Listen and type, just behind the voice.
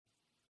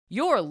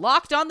You're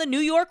Locked on the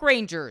New York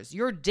Rangers,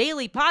 your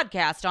daily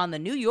podcast on the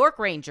New York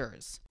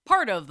Rangers.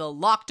 Part of the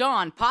Locked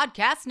On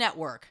Podcast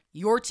Network,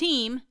 your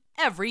team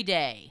every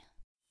day.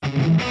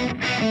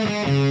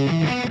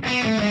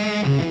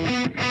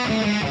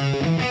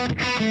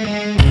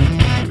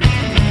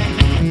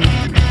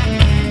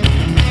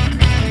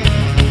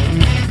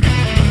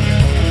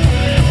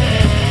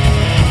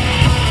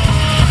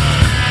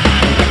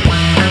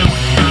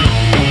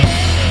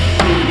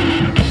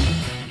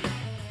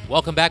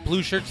 Welcome back,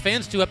 Blue Shirts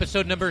fans, to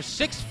episode number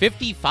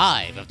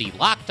 655 of the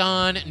Locked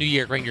On New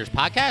York Rangers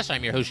podcast.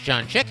 I'm your host,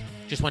 John Chick.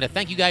 Just want to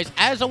thank you guys,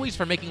 as always,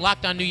 for making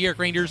Locked On New York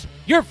Rangers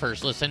your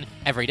first listen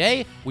every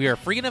day. We are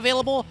free and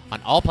available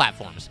on all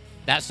platforms.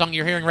 That song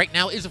you're hearing right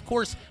now is, of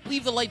course,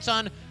 Leave the Lights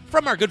On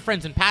from our good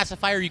friends in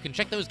Pacifier. You can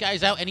check those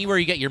guys out anywhere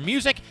you get your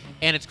music,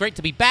 and it's great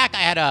to be back. I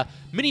had a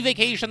mini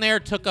vacation there,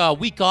 took a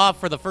week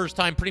off for the first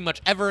time pretty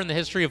much ever in the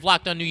history of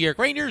Locked On New York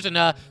Rangers,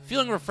 and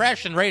feeling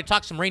refreshed and ready to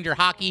talk some Ranger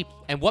hockey.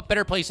 And what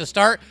better place to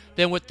start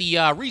than with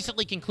the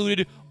recently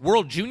concluded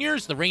World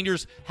Juniors? The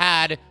Rangers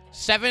had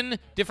 7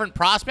 different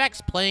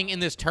prospects playing in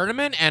this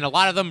tournament, and a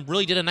lot of them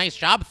really did a nice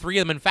job. 3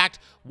 of them, in fact,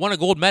 won a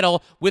gold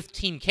medal with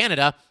Team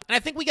Canada. And I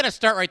think we got to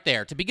start right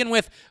there. To begin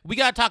with, we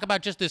got to talk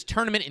about just this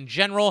tournament in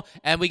general,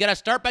 and we got to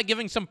start by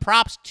giving some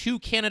props to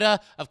Canada.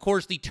 Of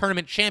course, the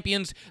tournament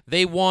champions.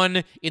 They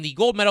won in the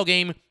gold medal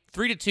game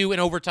 3-2 in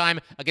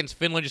overtime against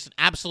Finland. Just an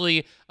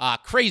absolutely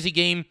crazy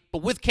game.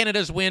 But with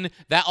Canada's win,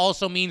 that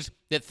also means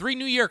that 3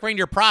 New York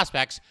Ranger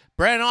prospects,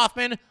 Brandon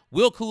Hoffman,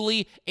 Will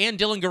Cuylle, and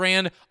Dylan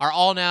Garand, are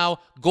all now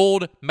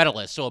gold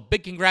medalists. So a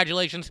big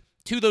congratulations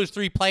to those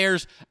 3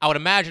 players. I would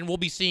imagine we'll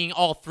be seeing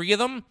all 3 of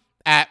them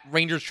at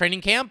Rangers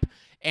training camp.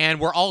 And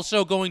we're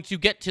also going to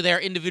get to their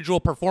individual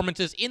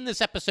performances in this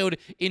episode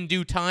in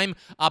due time.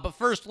 But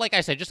first, like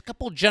I said, just a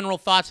couple general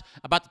thoughts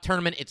about the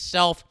tournament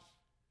itself.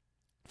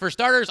 For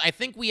starters, I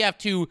think we have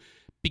to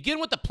begin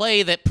with the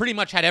play that pretty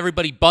much had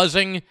everybody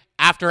buzzing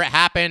after it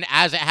happened,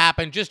 as it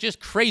happened.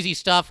 Just crazy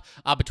stuff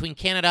between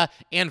Canada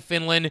and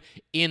Finland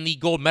in the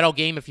gold medal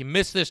game. If you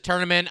missed this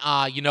tournament,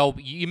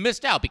 you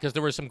missed out because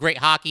there was some great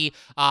hockey.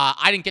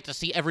 I didn't get to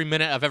see every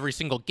minute of every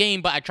single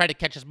game, but I tried to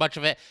catch as much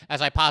of it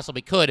as I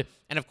possibly could.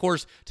 And of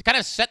course, to kind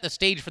of set the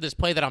stage for this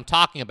play that I'm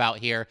talking about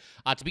here,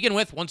 to begin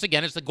with, once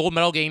again, it's the gold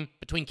medal game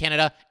between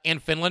Canada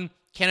and Finland.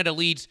 Canada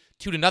leads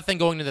 2-0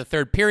 going into the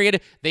third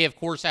period. They, of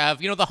course, have,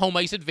 the home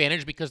ice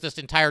advantage because this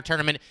entire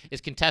tournament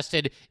is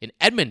contested in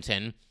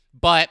Edmonton.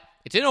 But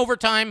it's in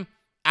overtime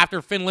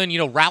after Finland,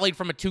 rallied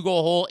from a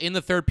 2-goal hole in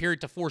the third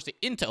period to force it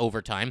into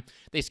overtime.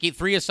 They skate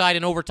 3 aside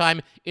in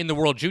overtime in the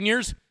World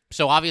Juniors.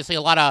 So obviously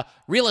a lot of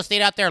real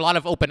estate out there, a lot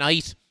of open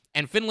ice.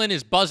 And Finland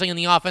is buzzing in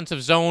the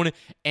offensive zone.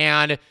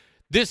 And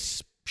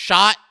this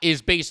shot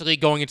is basically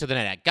going into the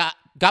net.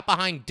 Got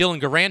behind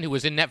Dylan Garand, who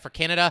was in net for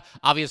Canada,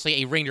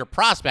 obviously a Ranger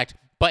prospect,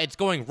 but it's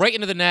going right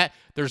into the net.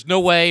 There's no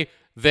way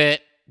that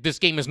this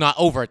game is not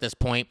over at this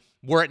point,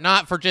 were it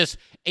not for just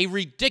a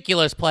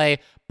ridiculous play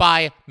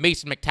by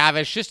Mason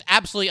McTavish. Just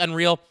absolutely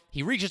unreal.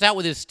 He reaches out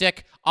with his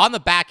stick on the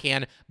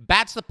backhand,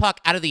 bats the puck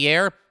out of the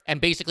air,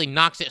 and basically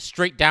knocks it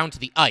straight down to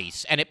the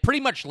ice. And it pretty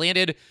much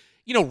landed,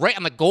 right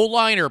on the goal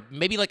line or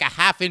maybe like a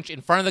half inch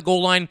in front of the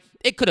goal line.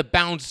 It could have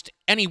bounced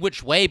any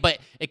which way, but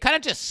it kind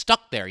of just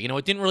stuck there.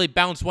 It didn't really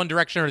bounce one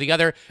direction or the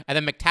other, and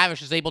then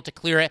McTavish is able to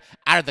clear it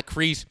out of the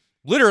crease,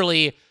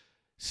 literally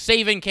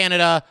saving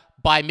Canada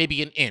by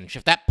maybe an inch.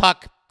 If that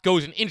puck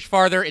goes an inch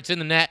farther, it's in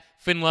the net.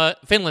 Finland,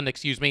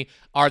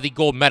 are the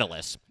gold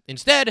medalists.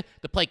 Instead,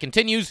 the play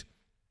continues.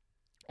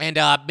 And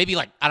maybe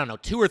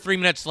 2 or 3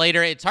 minutes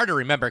later, it's hard to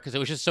remember because it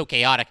was just so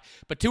chaotic,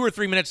 but 2 or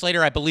 3 minutes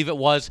later, I believe it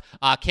was,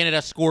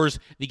 Canada scores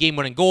the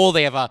game-winning goal.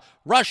 They have a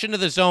rush into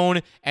the zone,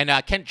 and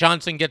Kent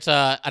Johnson gets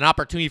an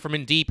opportunity from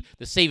in deep.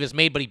 The save is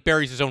made, but he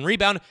buries his own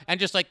rebound,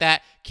 and just like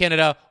that,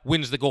 Canada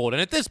wins the gold.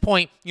 And at this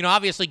point,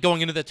 obviously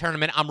going into the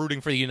tournament, I'm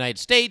rooting for the United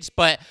States,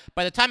 but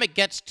by the time it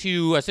gets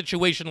to a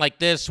situation like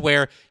this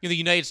where the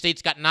United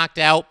States got knocked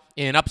out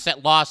in an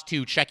upset loss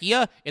to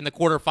Czechia in the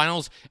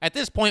quarterfinals, at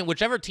this point,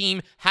 whichever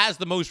team has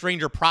the most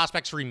Ranger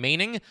prospects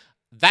remaining,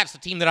 that's the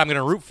team that I'm going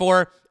to root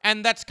for,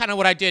 and that's kind of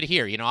what I did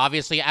here.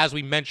 Obviously, as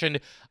we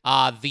mentioned,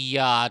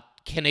 the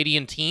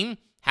Canadian team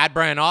had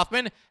Brandon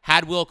Hoffman,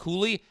 had Will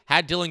Cuylle,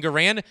 had Dylan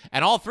Garand,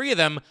 and all 3 of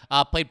them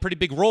played pretty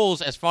big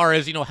roles as far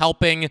as,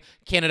 helping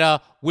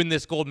Canada win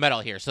this gold medal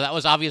here. So that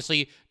was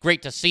obviously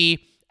great to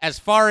see. As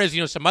far as,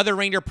 some other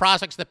Ranger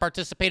prospects that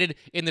participated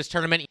in this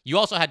tournament, you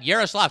also had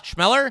Yaroslav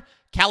Chmelar,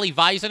 Kalle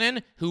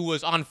Väisänen, who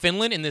was on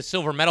Finland in this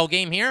silver medal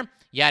game here.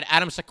 You had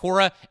Adam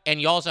Sikora, and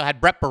you also had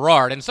Brett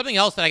Berard. And something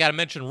else that I got to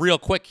mention real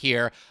quick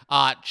here,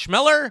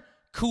 Chmelar,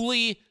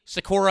 Cuylle,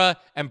 Sikora,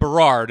 and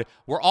Berard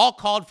were all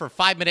called for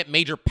 5-minute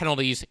major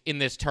penalties in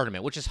this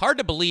tournament, which is hard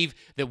to believe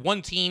that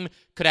one team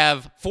could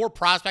have 4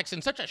 prospects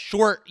in such a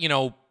short,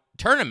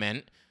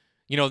 tournament.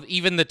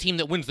 Even the team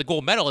that wins the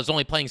gold medal is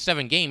only playing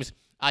 7 games.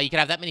 You could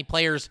have that many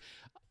players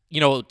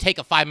take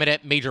a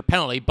 5-minute major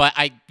penalty, but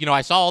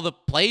I saw all the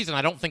plays and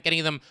I don't think any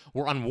of them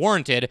were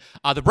unwarranted.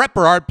 The Brett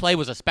Berard play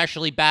was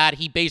especially bad.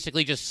 He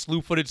basically just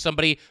slew-footed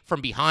somebody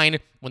from behind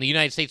when the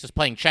United States was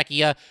playing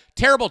Czechia.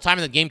 Terrible time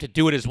in the game to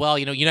do it as well.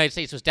 United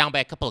States was down by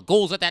a couple of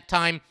goals at that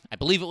time. I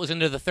believe it was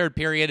into the third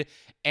period,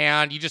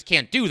 and you just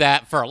can't do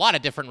that for a lot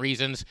of different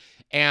reasons.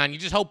 And you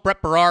just hope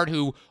Brett Berard,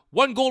 who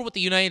won gold with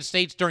the United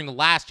States during the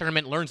last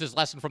tournament, learns his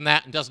lesson from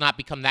that and does not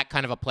become that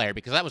kind of a player,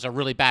 because that was a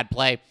really bad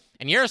play.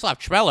 And Jaroslav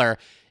Čveler,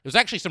 it was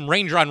actually some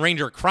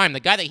Ranger-on-Ranger crime. The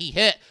guy that he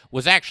hit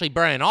was actually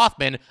Brennan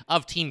Othmann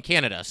of Team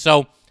Canada.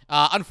 So,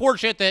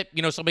 unfortunate that,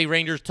 so many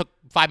Rangers took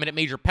 5-minute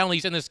major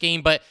penalties in this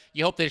game, but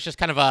you hope that it's just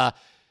kind of a,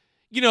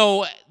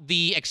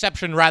 the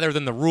exception rather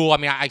than the rule. I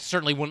mean, I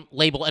certainly wouldn't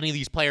label any of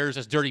these players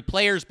as dirty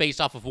players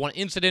based off of one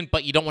incident,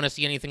 but you don't want to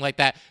see anything like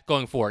that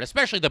going forward,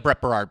 especially the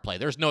Brett Berard play.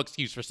 There's no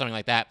excuse for something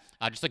like that.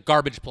 Just a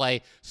garbage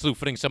play,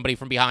 slew-footing somebody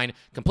from behind,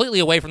 completely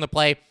away from the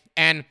play,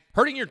 and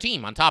hurting your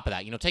team on top of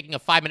that. Taking a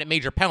 5-minute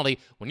major penalty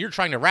when you're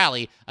trying to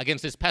rally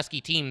against this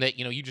pesky team that,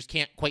 you just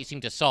can't quite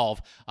seem to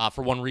solve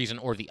for one reason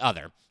or the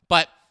other.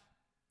 But,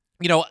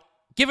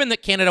 given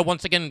that Canada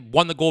once again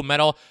won the gold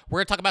medal, we're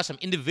going to talk about some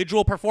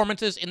individual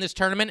performances in this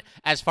tournament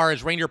as far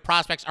as Ranger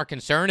prospects are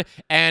concerned.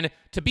 And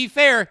to be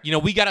fair,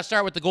 we got to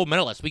start with the gold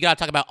medalists. We got to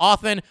talk about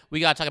Othmann, we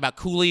got to talk about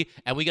Cooley,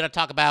 and we got to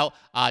talk about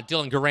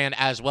Dylan Garand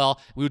as well.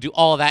 We will do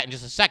all of that in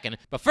just a second.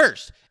 But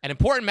first, an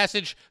important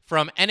message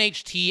from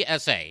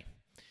NHTSA.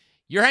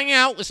 You're hanging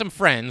out with some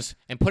friends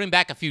and putting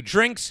back a few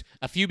drinks.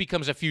 A few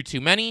becomes a few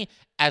too many.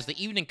 As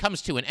the evening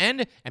comes to an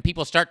end and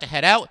people start to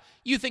head out,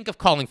 you think of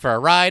calling for a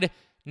ride.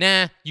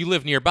 Nah, you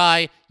live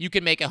nearby. You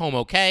can make it home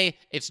okay.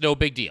 It's no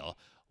big deal.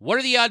 What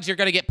are the odds you're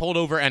going to get pulled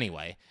over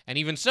anyway? And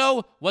even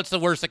so, what's the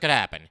worst that could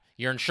happen?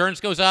 Your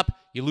insurance goes up,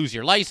 you lose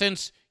your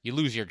license, you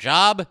lose your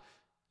job,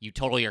 you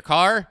total your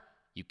car,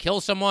 you kill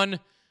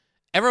someone.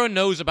 Everyone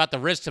knows about the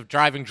risks of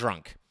driving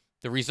drunk.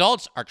 The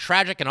results are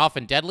tragic and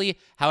often deadly.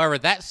 However,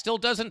 that still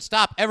doesn't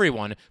stop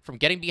everyone from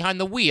getting behind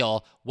the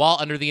wheel while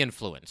under the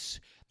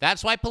influence.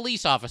 That's why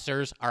police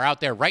officers are out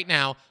there right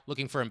now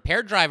looking for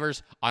impaired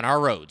drivers on our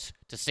roads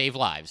to save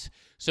lives.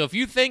 So if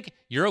you think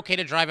you're okay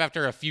to drive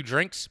after a few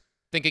drinks,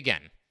 think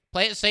again.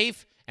 Play it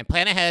safe and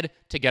plan ahead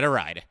to get a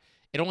ride.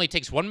 It only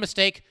takes one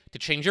mistake to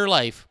change your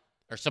life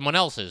or someone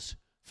else's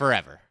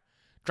forever.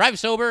 Drive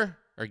sober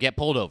or get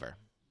pulled over.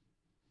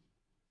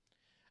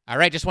 All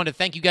right, just wanted to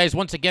thank you guys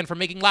once again for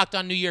making Locked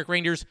On New York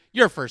Rangers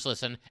your first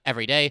listen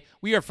every day.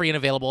 We are free and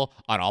available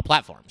on all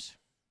platforms.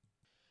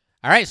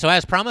 All right, so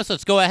as promised,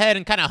 let's go ahead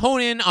and kind of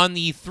hone in on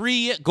the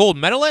 3 gold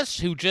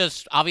medalists who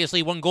just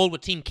obviously won gold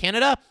with Team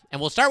Canada. And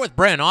we'll start with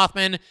Brennan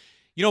Othmann.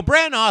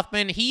 Brennan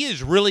Othmann, he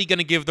is really going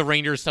to give the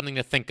Rangers something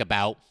to think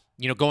about,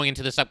 going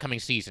into this upcoming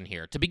season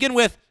here. To begin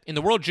with, in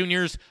the World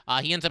Juniors,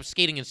 he ends up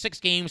skating in 6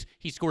 games.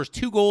 He scores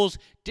 2 goals,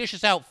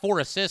 dishes out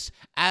 4 assists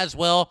as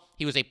well.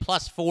 He was a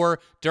 +4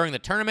 during the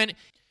tournament.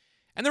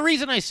 And the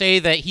reason I say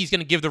that he's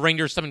going to give the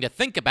Rangers something to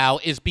think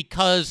about is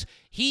because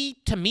he,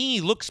 to me,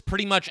 looks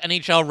pretty much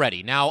NHL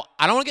ready. Now,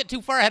 I don't want to get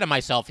too far ahead of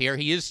myself here.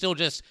 He is still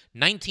just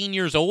 19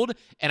 years old,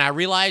 and I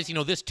realize,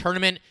 this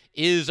tournament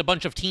is a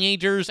bunch of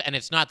teenagers, and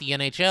it's not the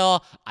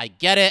NHL. I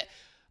get it.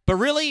 But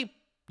really,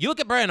 you look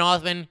at Brennan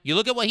Othmann, you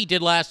look at what he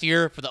did last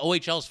year for the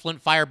OHL's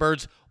Flint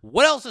Firebirds.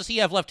 What else does he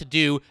have left to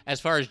do as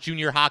far as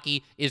junior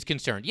hockey is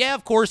concerned? Yeah,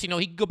 of course, he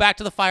can go back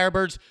to the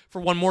Firebirds for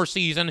one more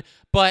season,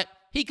 but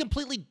he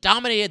completely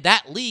dominated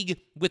that league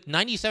with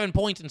 97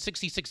 points in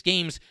 66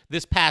 games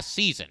this past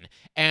season.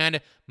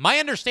 And my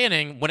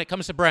understanding when it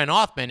comes to Brennan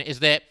Othmann is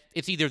that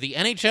it's either the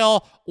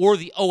NHL or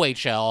the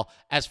OHL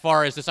as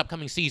far as this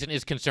upcoming season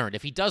is concerned.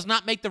 If he does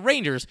not make the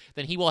Rangers,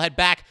 then he will head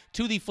back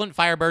to the Flint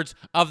Firebirds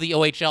of the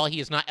OHL.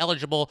 He is not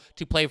eligible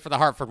to play for the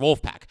Hartford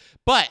Wolfpack.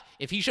 But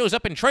if he shows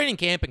up in training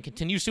camp and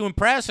continues to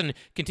impress and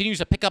continues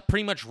to pick up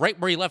pretty much right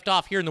where he left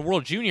off here in the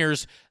World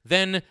Juniors,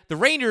 then the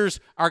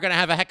Rangers are going to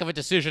have a heck of a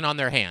decision on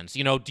their hands.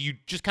 Do you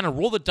just kind of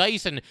roll the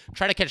dice and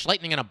try to catch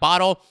lightning in a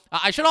bottle?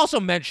 I should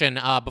also mention,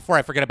 before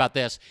I forget about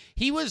this,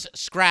 he was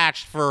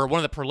scratched for one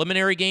of the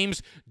preliminary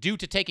games due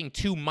to taking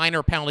 2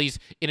 minor penalties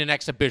in an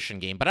exhibition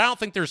game. But I don't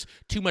think there's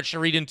too much to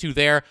read into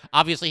there.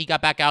 Obviously, he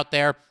got back out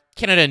there.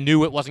 Canada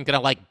knew it wasn't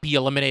going to be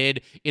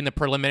eliminated in the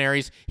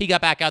preliminaries. He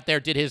got back out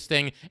there, did his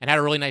thing, and had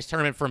a really nice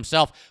tournament for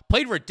himself.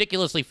 Played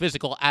ridiculously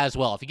physical as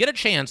well. If you get a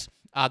chance,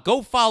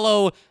 go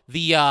follow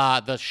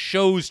the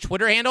show's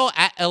Twitter handle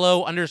at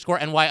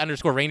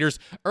LO_NY_Rangers.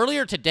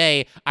 Earlier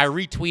today, I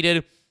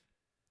retweeted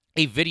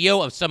a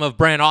video of some of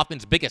Brennan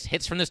Othmann's biggest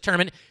hits from this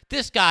tournament.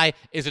 This guy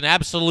is an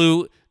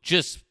absolute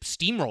just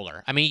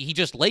steamroller. I mean, he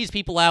just lays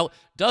people out,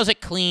 does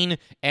it clean,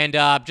 and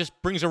just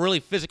brings a really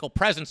physical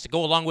presence to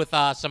go along with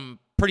some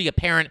pretty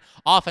apparent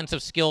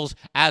offensive skills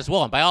as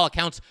well. And by all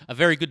accounts, a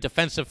very good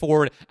defensive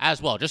forward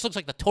as well. Just looks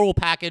like the total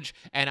package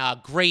and a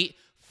great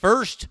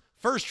first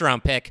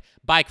round pick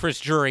by Chris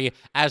Drury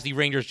as the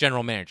Rangers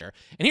general manager.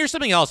 And here's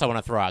something else I want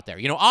to throw out there.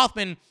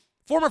 Othmann,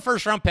 former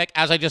first round pick,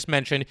 as I just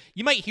mentioned,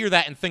 you might hear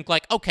that and think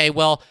okay,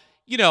 well,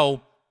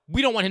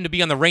 we don't want him to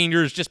be on the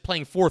Rangers just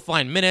playing fourth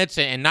line minutes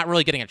and not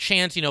really getting a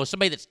chance.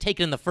 Somebody that's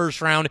taken in the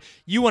first round,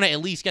 you want to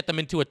at least get them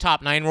into a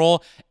top 9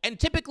 role. And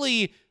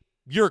typically,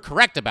 you're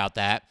correct about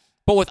that.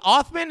 But with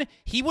Othmann,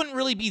 he wouldn't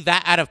really be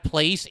that out of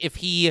place if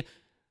he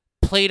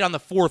played on the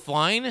fourth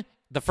line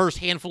the first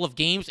handful of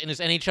games in his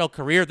NHL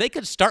career. They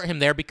could start him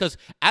there because,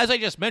 as I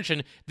just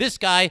mentioned, this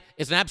guy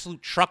is an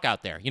absolute truck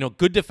out there.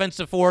 Good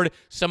defensive forward,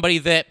 somebody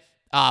that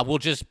will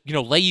just,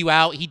 lay you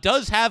out. He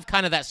does have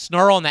kind of that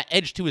snarl and that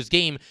edge to his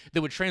game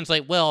that would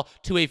translate well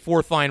to a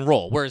fourth line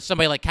role. Whereas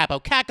somebody like Capo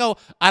Caco,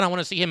 I don't want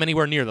to see him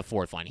anywhere near the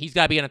fourth line. He's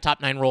got to be in a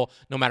top 9 role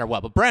no matter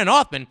what. But Brandon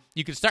Othmann,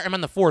 you can start him on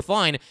the fourth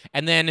line.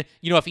 And then,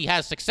 if he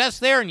has success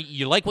there and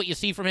you like what you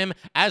see from him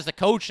as the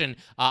coach and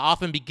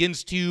Othmann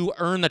begins to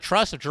earn the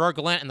trust of Gerard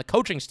Gallant and the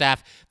coaching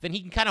staff, then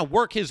he can kind of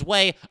work his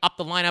way up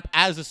the lineup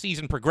as the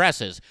season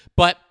progresses.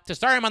 But to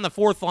start him on the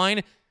fourth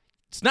line,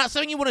 it's not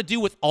something you want to do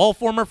with all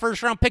former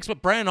first-round picks,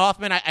 but Brandon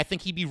Othmann, I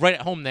think he'd be right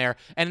at home there,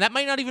 and that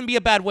might not even be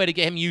a bad way to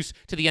get him used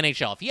to the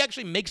NHL. If he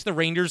actually makes the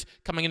Rangers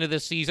coming into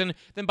this season,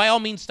 then by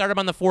all means start him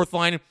on the fourth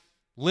line,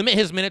 limit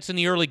his minutes in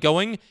the early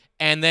going,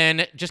 and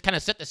then just kind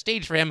of set the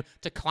stage for him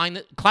to climb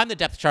the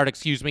depth chart,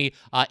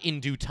 in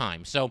due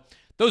time. So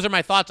those are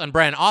my thoughts on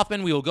Brandon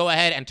Othmann. We will go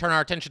ahead and turn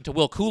our attention to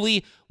Will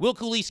Cuylle. Will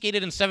Cuylle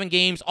skated in 7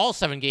 games, all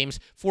 7 games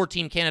for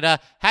Team Canada,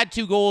 had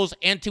 2 goals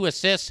and 2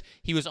 assists.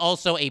 He was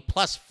also a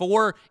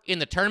 +4 in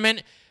the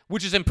tournament,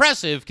 which is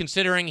impressive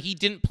considering he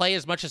didn't play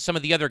as much as some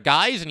of the other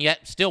guys, and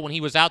yet still when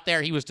he was out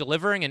there, he was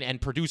delivering and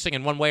producing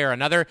in one way or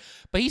another.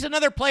 But he's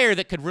another player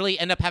that could really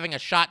end up having a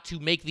shot to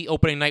make the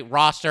opening night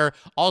roster.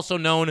 Also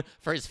known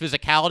for his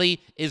physicality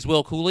is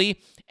Will Cuylle.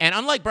 And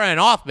unlike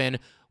Brandon Othmann,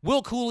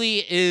 Will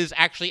Cuylle is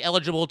actually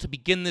eligible to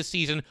begin this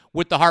season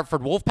with the Hartford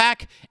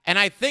Wolfpack, and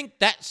I think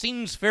that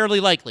seems fairly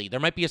likely.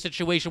 There might be a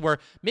situation where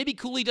maybe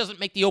Cuylle doesn't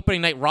make the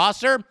opening night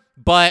roster,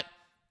 but,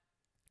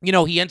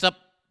 he ends up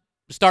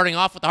starting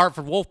off with the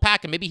Hartford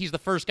Wolfpack, and maybe he's the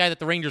first guy that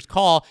the Rangers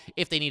call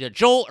if they need a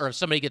jolt or if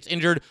somebody gets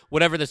injured,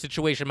 whatever the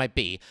situation might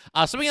be.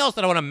 Something else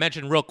that I want to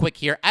mention real quick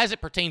here, as it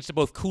pertains to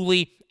both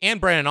Cuylle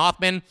and Brandon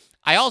Othmann,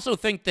 I also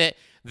think that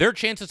their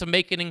chances of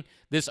making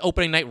this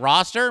opening night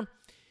roster,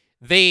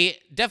 they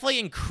definitely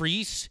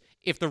increase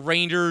if the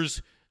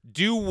Rangers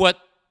do what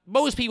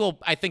most people,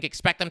 I think,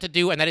 expect them to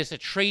do, and that is to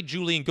trade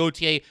Julien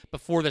Gauthier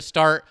before the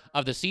start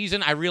of the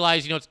season. I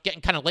realize, it's getting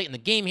kind of late in the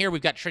game here.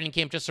 We've got training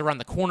camp just around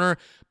the corner,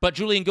 but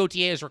Julien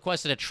Gauthier has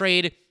requested a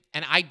trade,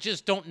 and I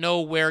just don't know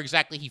where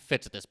exactly he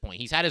fits at this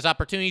point. He's had his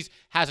opportunities,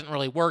 hasn't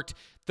really worked.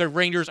 The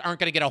Rangers aren't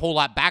going to get a whole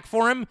lot back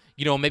for him,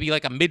 maybe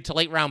like a mid to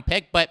late round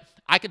pick, but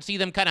I could see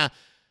them kind of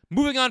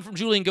moving on from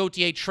Julien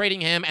Gauthier,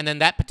 trading him, and then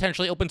that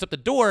potentially opens up the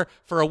door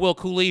for a Will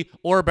Cuylle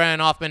or a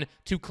Brandon Othmann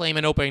to claim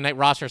an opening night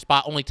roster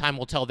spot. Only time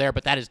will tell there,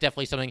 but that is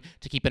definitely something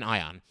to keep an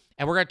eye on.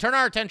 And we're going to turn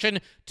our attention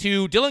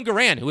to Dylan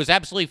Garand, who is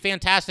absolutely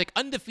fantastic,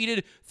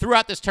 undefeated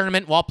throughout this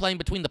tournament while playing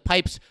between the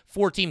pipes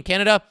for Team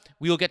Canada.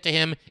 We will get to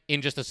him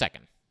in just a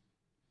second.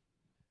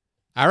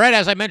 All right,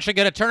 as I mentioned,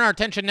 going to turn our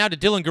attention now to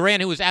Dylan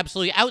Garand, who is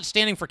absolutely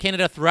outstanding for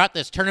Canada throughout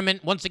this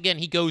tournament. Once again,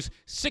 he goes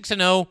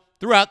 6-0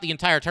 throughout the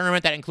entire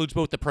tournament. That includes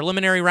both the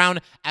preliminary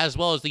round as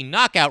well as the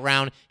knockout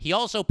round. He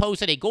also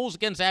posted a goals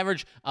against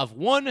average of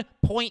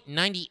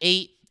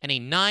 1.98 and a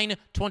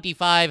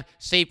 .925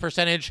 save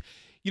percentage.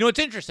 It's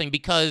interesting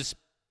because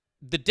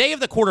the day of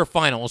the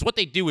quarterfinals, what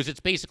they do is it's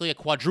basically a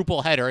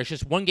quadruple header. It's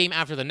just one game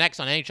after the next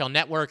on NHL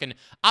Network, and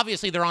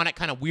obviously they're on at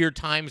kind of weird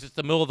times. It's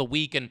the middle of the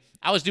week, and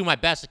I was doing my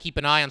best to keep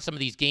an eye on some of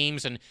these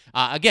games and,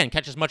 again,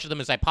 catch as much of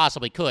them as I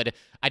possibly could.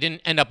 I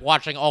didn't end up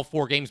watching all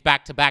 4 games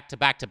back to back to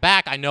back to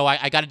back. I know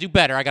I got to do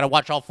better. I got to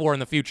watch all 4 in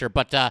the future.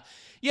 But,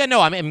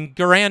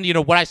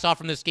 Garand, what I saw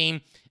from this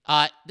game,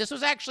 this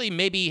was actually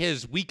maybe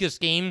his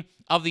weakest game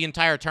of the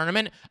entire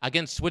tournament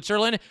against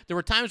Switzerland. There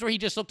were times where he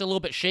just looked a little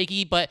bit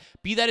shaky, but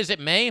be that as it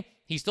may,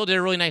 he still did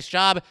a really nice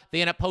job. They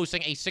end up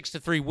posting a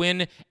 6-3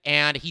 win,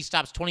 and he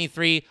stops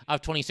 23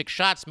 of 26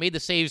 shots, made the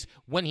saves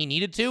when he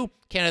needed to.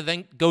 Canada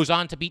then goes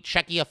on to beat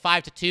Czechia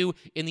 5-2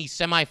 in the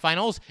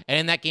semifinals, and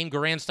in that game,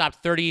 Garand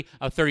stopped 30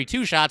 of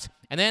 32 shots.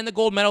 And then in the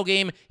gold medal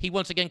game, he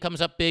once again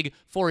comes up big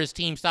for his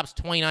team, stops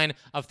 29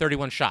 of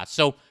 31 shots.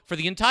 So for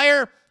the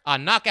entire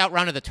knockout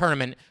round of the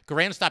tournament,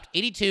 Garand stopped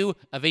 82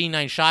 of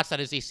 89 shots. That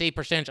is a save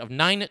percentage of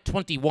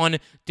 .921.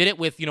 Did it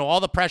with, all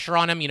the pressure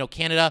on him.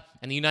 Canada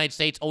and the United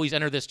States always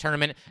enter this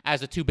tournament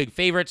as the 2 big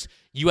favorites.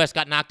 U.S.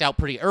 got knocked out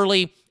pretty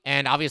early,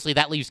 and obviously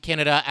that leaves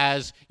Canada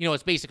as,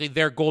 it's basically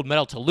their gold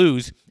medal to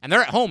lose. And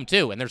they're at home,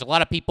 too, and there's a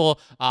lot of people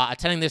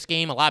attending this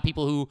game, a lot of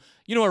people who,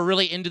 are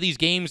really into these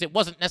games. It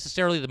wasn't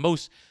necessarily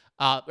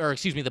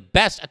the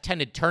best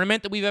attended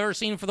tournament that we've ever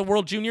seen for the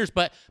World Juniors,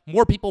 but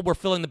more people were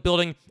filling the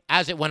building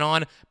as it went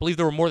on. I believe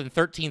there were more than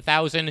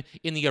 13,000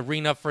 in the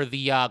arena for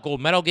the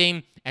gold medal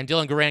game, and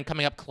Dylan Garand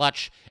coming up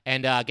clutch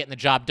and getting the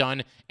job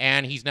done,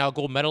 and he's now a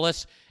gold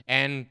medalist,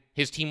 and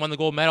his team won the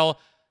gold medal,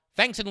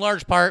 thanks in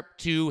large part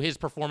to his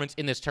performance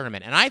in this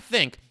tournament. And I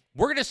think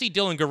we're going to see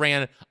Dylan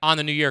Garand on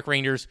the New York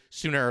Rangers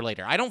sooner or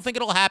later. I don't think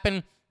it'll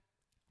happen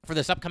for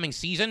this upcoming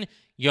season.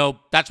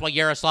 That's why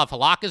Yaroslav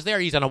Halak is there.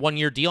 He's on a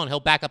 1-year deal, and he'll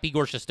back up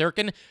Igor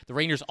Shesterkin. The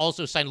Rangers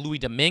also signed Louis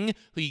Domingue,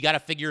 who you got to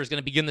figure is going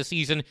to begin the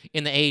season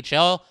in the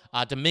AHL.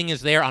 Domingue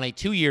is there on a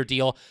 2-year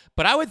deal.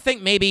 But I would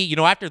think maybe,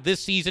 after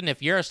this season,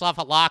 if Yaroslav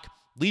Halak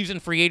leaves in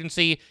free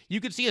agency, you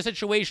could see a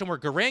situation where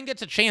Garand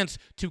gets a chance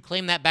to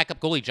claim that backup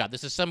goalie job.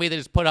 This is somebody that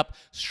has put up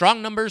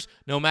strong numbers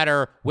no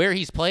matter where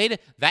he's played.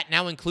 That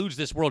now includes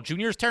this World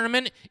Juniors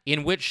tournament,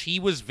 in which he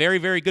was very,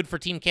 very good for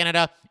Team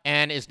Canada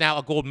and is now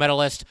a gold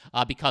medalist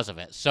because of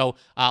it. So,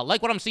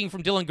 like what I'm seeing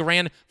from Dylan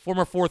Garand,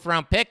 former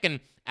 4th-round pick, and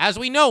as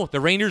we know, the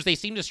Rangers, they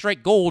seem to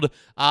strike gold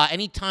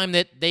anytime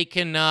that they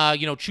can,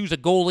 choose a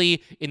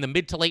goalie in the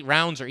mid to late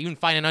rounds or even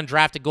find an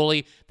undrafted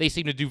goalie. They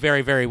seem to do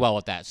very, very well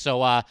with that.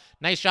 So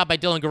nice job by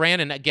Dylan Garand.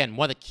 And again,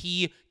 one of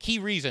the key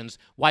reasons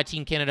why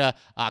Team Canada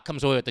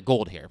comes away with the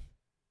gold here.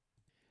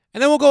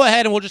 And then we'll go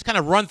ahead and we'll just kind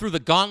of run through the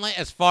gauntlet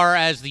as far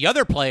as the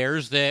other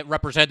players that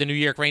represent the New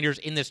York Rangers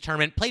in this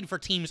tournament played for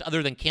teams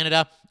other than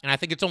Canada. And I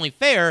think it's only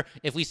fair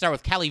if we start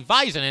with Kalle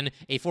Väisänen,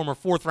 a former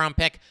 4th-round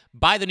pick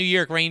by the New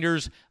York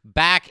Rangers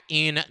back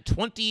in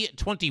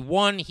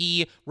 2021.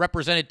 He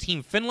represented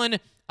Team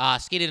Finland,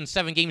 skated in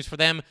 7 games for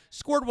them,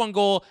 scored 1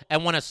 goal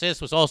and 1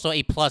 assist, was also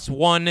a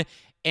 +1.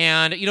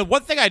 And,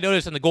 one thing I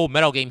noticed in the gold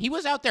medal game, he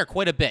was out there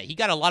quite a bit. He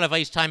got a lot of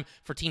ice time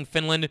for Team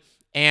Finland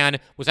and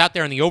was out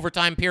there in the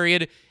overtime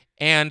period.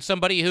 And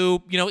somebody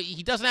who,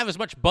 he doesn't have as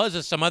much buzz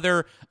as some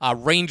other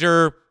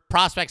Ranger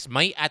prospects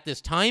might at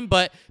this time,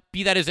 but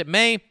be that as it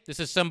may,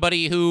 this is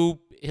somebody who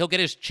he'll get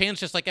his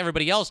chance just like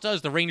everybody else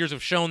does. The Rangers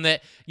have shown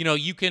that,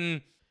 you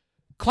can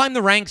climb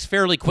the ranks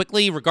fairly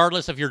quickly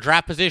regardless of your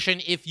draft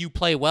position if you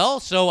play well.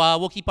 So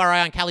we'll keep our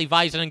eye on Kalle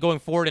Väisänen going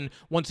forward, and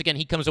once again,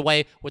 he comes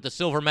away with the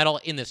silver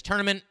medal in this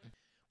tournament.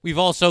 We've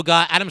also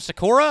got Adam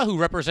Sikora, who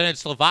represented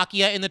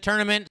Slovakia in the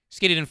tournament,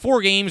 skated in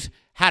 4 games,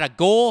 had a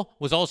goal,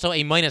 was also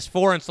a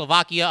 -4 in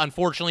Slovakia.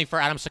 Unfortunately for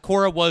Adam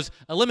Sikora, was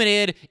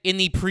eliminated in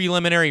the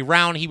preliminary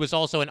round. He was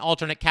also an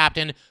alternate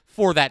captain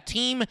for that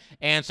team.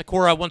 And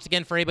Sikora, once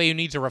again, for anybody who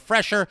needs a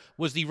refresher,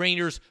 was the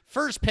Rangers'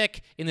 first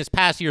pick in this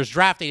past year's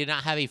draft. They did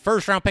not have a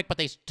first-round pick, but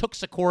they took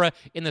Sikora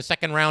in the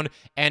 2nd round.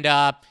 And,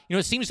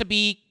 it seems to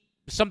be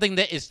something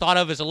that is thought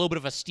of as a little bit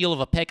of a steal of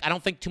a pick. I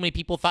don't think too many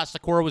people thought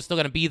Sikora was still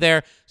going to be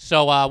there,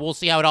 so we'll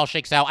see how it all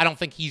shakes out. I don't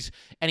think he's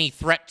any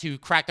threat to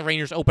crack the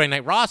Rangers' opening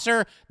night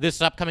roster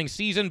this upcoming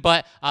season,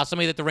 but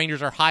somebody that the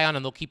Rangers are high on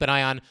and they'll keep an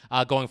eye on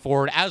going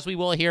forward, as we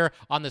will here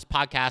on this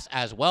podcast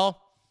as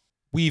well.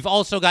 We've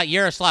also got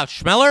Jaroslav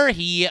Schmeller.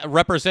 He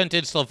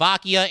represented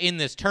Slovakia in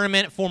this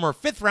tournament, former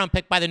 5th-round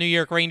pick by the New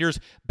York Rangers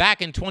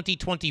back in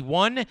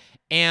 2021,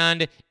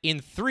 and in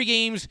 3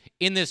 games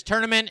in this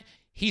tournament,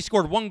 he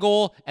scored 1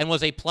 goal and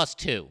was a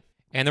 +2.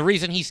 And the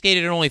reason he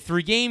skated in only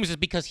 3 games is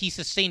because he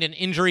sustained an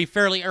injury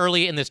fairly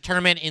early in this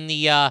tournament in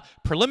the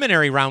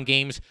preliminary round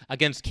games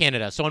against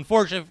Canada. So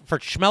unfortunate for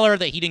Schmeller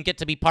that he didn't get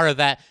to be part of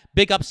that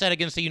big upset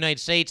against the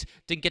United States,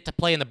 didn't get to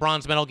play in the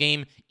bronze medal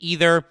game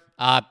either.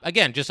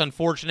 Again, just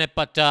unfortunate,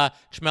 but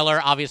Schmeller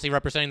obviously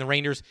representing the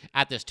Rangers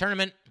at this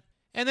tournament.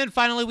 And then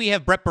finally, we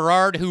have Brett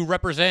Berard, who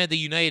represented the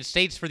United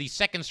States for the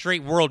 2nd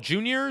straight World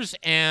Juniors.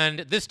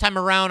 And this time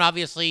around,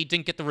 obviously,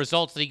 didn't get the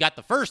results that he got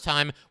the first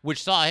time,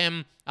 which saw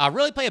him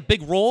really play a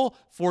big role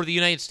for the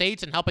United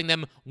States and helping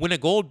them win a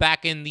gold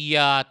back in the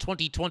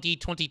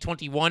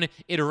 2020-2021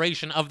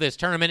 iteration of this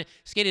tournament.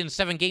 Skated in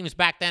 7 games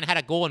back then, had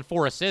a goal and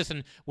 4 assists,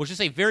 and was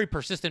just a very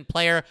persistent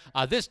player.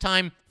 This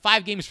time,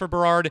 5 games for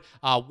Berard,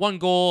 1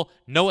 goal,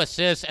 no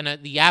assists,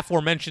 and the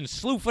aforementioned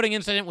slew-footing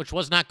incident, which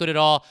was not good at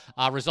all,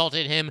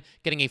 resulted in him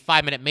getting a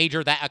 5-minute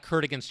major. That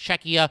occurred against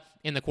Czechia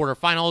in the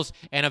quarterfinals,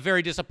 and a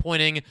very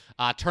disappointing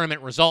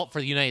tournament result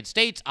for the United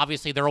States.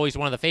 Obviously, they're always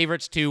one of the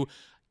favorites to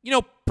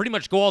pretty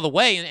much go all the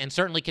way and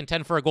certainly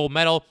contend for a gold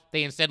medal.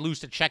 They instead lose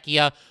to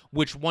Czechia,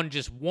 which won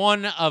just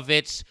 1 of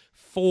its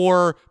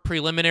 4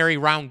 preliminary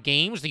round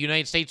games. The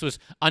United States was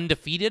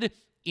undefeated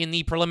in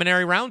the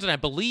preliminary rounds, and I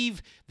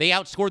believe they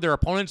outscored their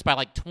opponents by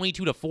like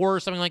 22-4 or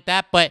something like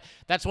that. But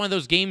that's one of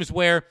those games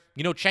where,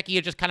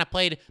 Czechia just kind of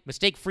played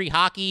mistake-free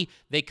hockey.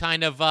 They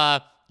kind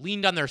of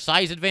leaned on their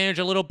size advantage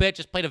a little bit,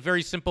 just played a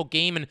very simple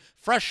game and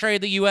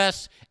frustrated the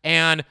U.S.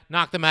 and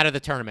knocked them out of the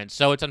tournament.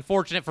 So it's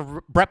unfortunate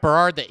for Brett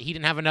Berard that he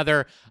didn't have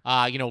another,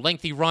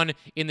 lengthy run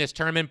in this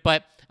tournament,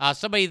 but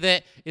somebody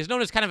that is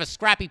known as kind of a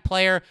scrappy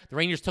player. The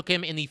Rangers took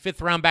him in the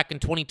 5th round back in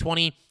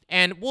 2020,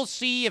 and we'll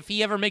see if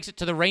he ever makes it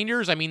to the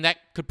Rangers. I mean, that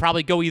could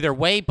probably go either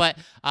way, but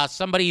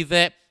somebody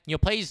that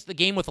plays the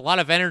game with a lot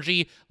of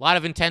energy, a lot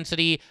of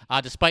intensity,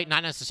 despite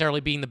not necessarily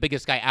being the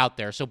biggest guy out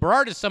there. So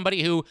Berard is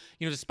somebody who,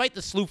 despite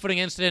the slew-footing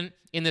incident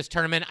in this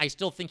tournament, I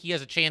still think he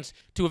has a chance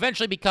to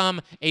eventually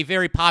become a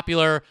very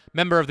popular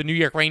member of the New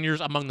York Rangers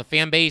among the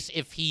fan base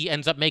if he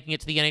ends up making it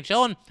to the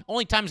NHL. And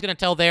only time's going to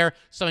tell there.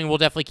 Something we'll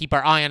definitely keep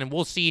our eye on, and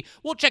we'll see.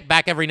 We'll check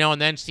back every now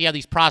and then, see how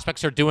these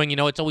prospects are doing.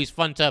 It's always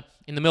fun to,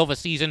 in the middle of a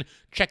season,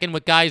 check in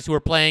with guys who are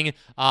playing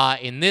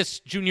in this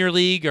junior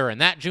league or in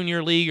that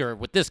junior league or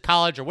with this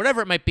college or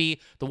whatever it might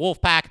be, the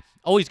Wolfpack.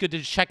 Always good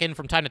to check in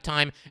from time to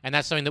time, and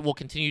that's something that we'll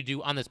continue to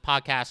do on this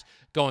podcast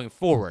going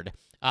forward.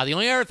 The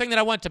only other thing that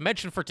I want to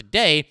mention for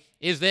today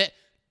is that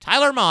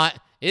Tyler Motte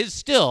is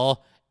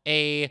still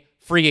a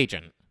free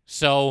agent.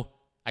 So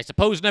I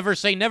suppose never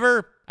say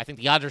never. I think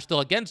the odds are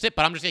still against it,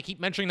 but I'm just going to keep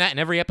mentioning that in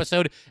every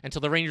episode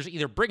until the Rangers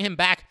either bring him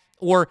back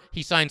or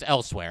he signs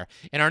elsewhere.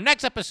 In our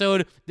next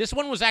episode, this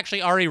one was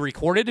actually already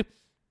recorded.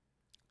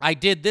 I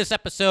did this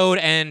episode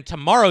and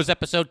tomorrow's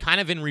episode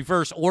kind of in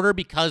reverse order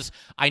because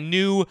I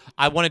knew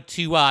I wanted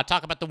to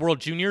talk about the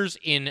World Juniors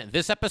in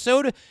this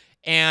episode.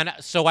 And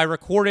so I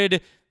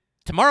recorded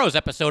tomorrow's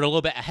episode a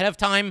little bit ahead of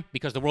time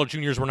because the World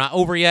Juniors were not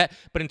over yet.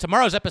 But in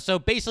tomorrow's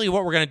episode, basically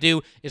what we're going to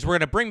do is we're going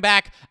to bring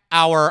back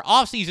our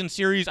off-season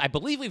series. I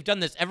believe we've done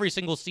this every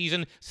single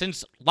season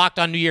since Locked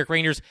On New York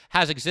Rangers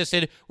has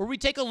existed, where we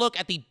take a look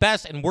at the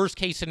best and worst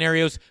case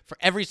scenarios for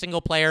every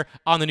single player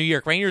on the New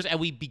York Rangers. And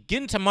we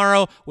begin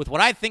tomorrow with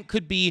what I think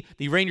could be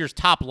the Rangers'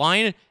 top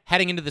line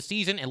heading into the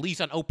season, at least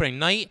on opening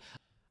night.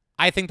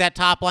 I think that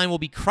top line will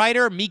be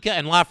Kreider, Mika,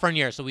 and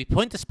Lafreniere. So we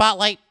point the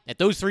spotlight at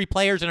those three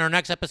players in our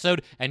next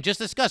episode and just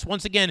discuss,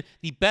 once again,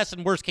 the best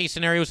and worst case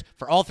scenarios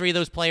for all three of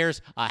those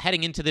players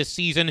heading into this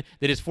season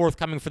that is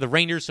forthcoming for the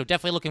Rangers. So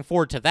definitely looking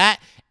forward to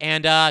that.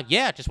 And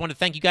just want to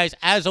thank you guys,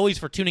 as always,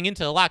 for tuning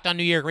into the Locked On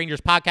New York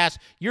Rangers podcast,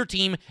 your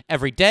team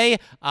every day.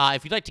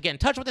 If you'd like to get in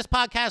touch with this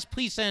podcast,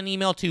 please send an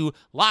email to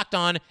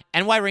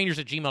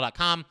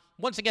lockedonnyrangers@gmail.com.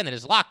 Once again, that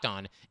is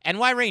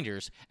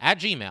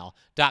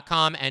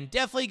LockedOnNYRangers@gmail.com. And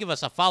definitely give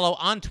us a follow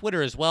on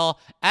Twitter as well,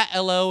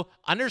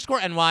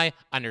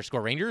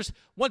 @LO_NY_Rangers.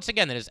 Once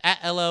again, that is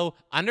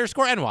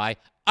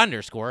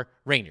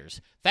 @LO_NY_Rangers.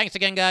 Thanks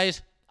again,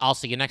 guys. I'll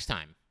see you next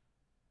time.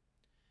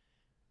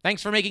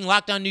 Thanks for making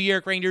Locked On New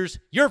York Rangers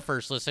your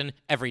first listen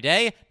every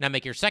day. Now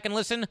make your second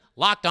listen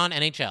Locked On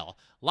NHL.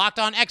 Locked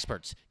On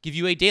experts give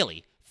you a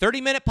daily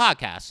 30-minute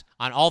podcast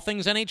on all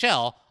things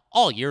NHL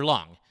all year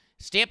long.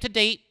 Stay up to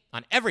date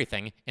on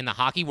everything in the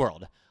hockey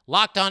world.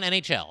 Locked On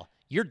NHL,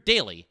 your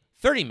daily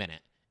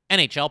 30-minute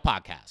NHL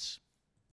podcasts.